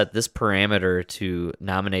set this parameter to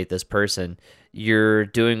nominate this person, you're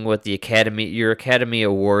doing what you're Academy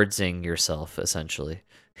Awardsing yourself, essentially,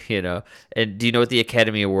 And do you know what the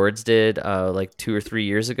Academy Awards did, like 2 or 3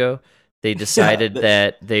 years ago? They decided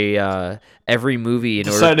that they, every movie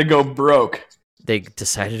decided to go broke. They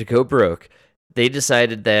decided to go broke. They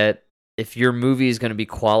decided that if your movie is going to be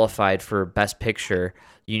qualified for Best Picture,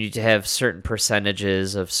 you need to have certain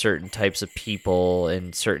percentages of certain types of people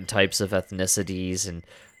and certain types of ethnicities and,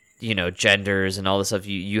 genders and all this stuff.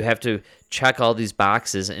 You have to check all these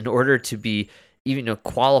boxes in order to be even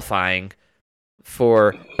qualifying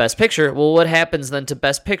for Best Picture. Well, what happens then to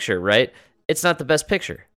Best Picture, right? It's not the Best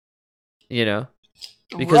Picture, because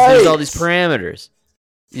there's all these parameters.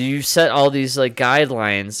 You set all these like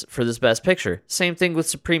guidelines for this Best Picture. Same thing with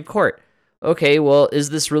Supreme Court. Okay, well, is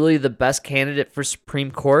this really the best candidate for Supreme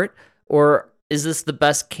Court, or is this the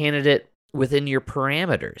best candidate within your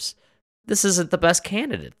parameters? This isn't the best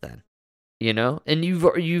candidate then, And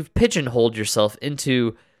you've pigeonholed yourself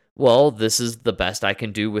into, well, this is the best I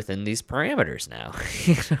can do within these parameters now,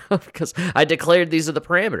 because I declared these are the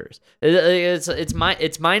parameters.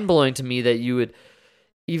 It's mind blowing to me that you would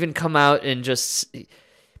even come out and just.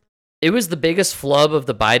 It was the biggest flub of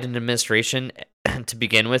the Biden administration to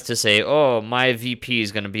begin with, to say, my VP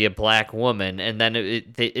is going to be a black woman, and then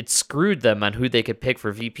it screwed them on who they could pick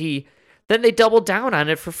for VP. Then they doubled down on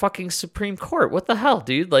it for fucking Supreme Court. What the hell,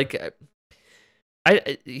 dude? Like, are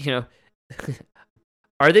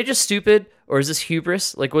they just stupid, or is this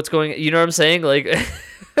hubris? Like, what's going? You know what I'm saying? Like,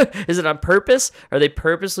 is it on purpose? Are they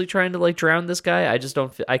purposely trying to like drown this guy?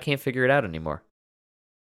 I can't figure it out anymore.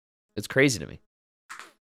 It's crazy to me.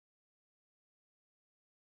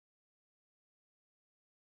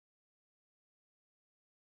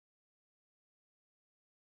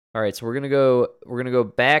 All right, so we're gonna go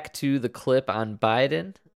back to the clip on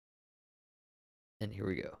Biden, and here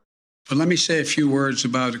we go. But let me say a few words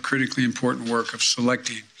about the critically important work of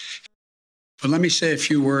selecting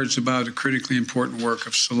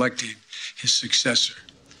his successor.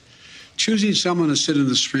 Choosing someone to sit in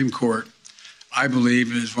the Supreme Court, I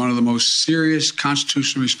believe, is one of the most serious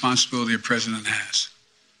constitutional responsibility a president has.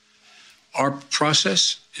 Our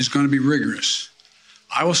process is going to be rigorous.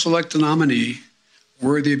 I will select a nominee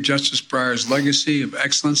worthy of Justice Breyer's legacy of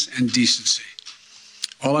excellence and decency.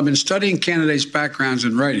 While I've been studying candidates' backgrounds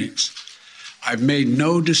and writings, I've made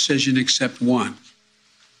no decision except one.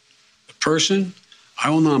 The person I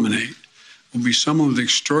will nominate will be someone with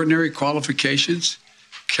extraordinary qualifications,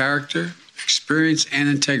 character, experience, and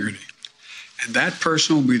integrity. And that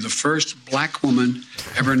person will be the first black woman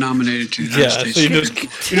ever nominated to the United States. So you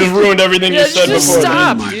just ruined everything you said before.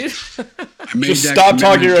 Stop, dude. I made that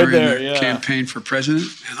commitment during the campaign for president,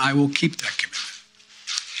 and I will keep that commitment.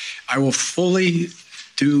 I will fully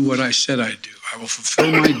do what I said I'd do. I will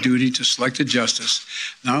fulfill my duty to select a justice,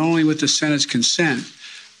 not only with the Senate's consent,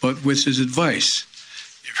 but with his advice.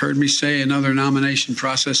 You've heard me say in other nomination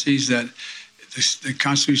processes that the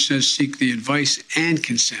Constitution says seek the advice and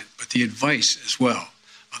consent, but the advice as well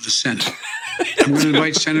of the Senate. I'm going to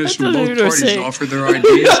invite senators from both parties to offer their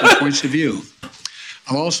ideas and points of view.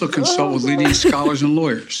 I'll also consult with leading scholars and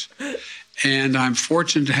lawyers. And I'm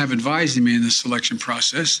fortunate to have advising me in this selection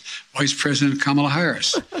process Vice President Kamala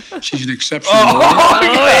Harris. She's an exceptional lawyer,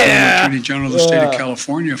 former Attorney General of the state of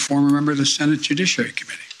California, a former member of the Senate Judiciary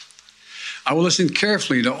Committee. I will listen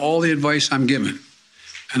carefully to all the advice I'm given,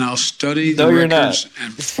 and I'll study the records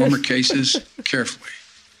and former cases carefully.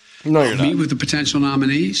 I'll meet with the potential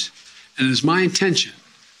nominees, and it is my intention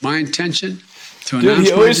to announce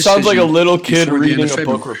he always sounds like a little kid reading a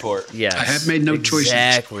February. book report. Yes, I have made no choices.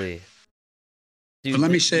 Exactly. But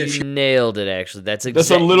let me say you nailed it, actually. That's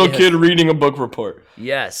a little kid reading a book report.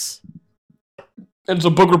 Yes. And it's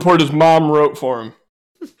a book report his mom wrote for him.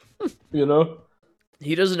 You know?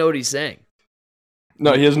 He doesn't know what he's saying.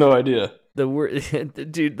 No, he has no idea. The word,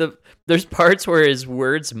 dude. There's parts where his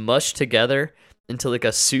words mush together into like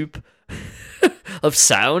a soup of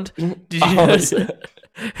sound. Did you notice that?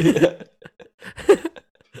 Yeah.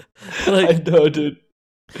 I know, dude.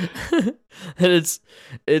 And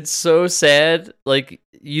it's so sad. Like,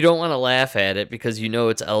 you don't want to laugh at it because you know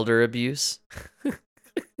it's elder abuse.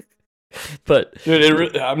 But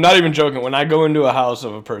dude, I'm not even joking. When I go into a house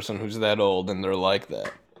of a person who's that old and they're like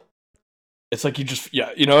that, it's like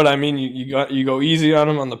you know what I mean? You go easy on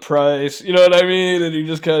them on the price, you know what I mean? And you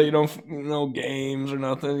just kind of, you don't no games or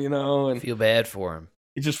nothing, you know, and feel bad for him.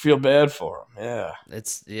 You just feel bad for him. Yeah.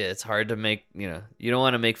 It's hard to make, you know, you don't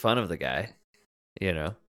want to make fun of the guy, you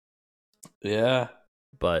know. Yeah.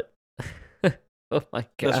 But oh my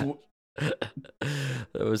god.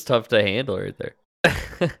 That was tough to handle right there.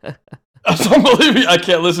 That's unbelievable. I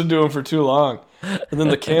can't listen to him for too long. And then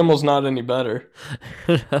the camel's not any better.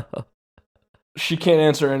 No. She can't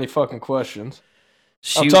answer any fucking questions.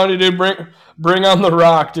 I'm telling you, dude, bring on The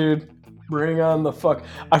Rock, dude. Bring on the fuck.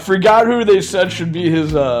 I forgot who they said should be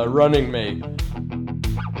his running mate.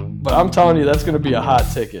 But I'm telling you, that's going to be a hot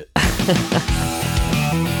ticket.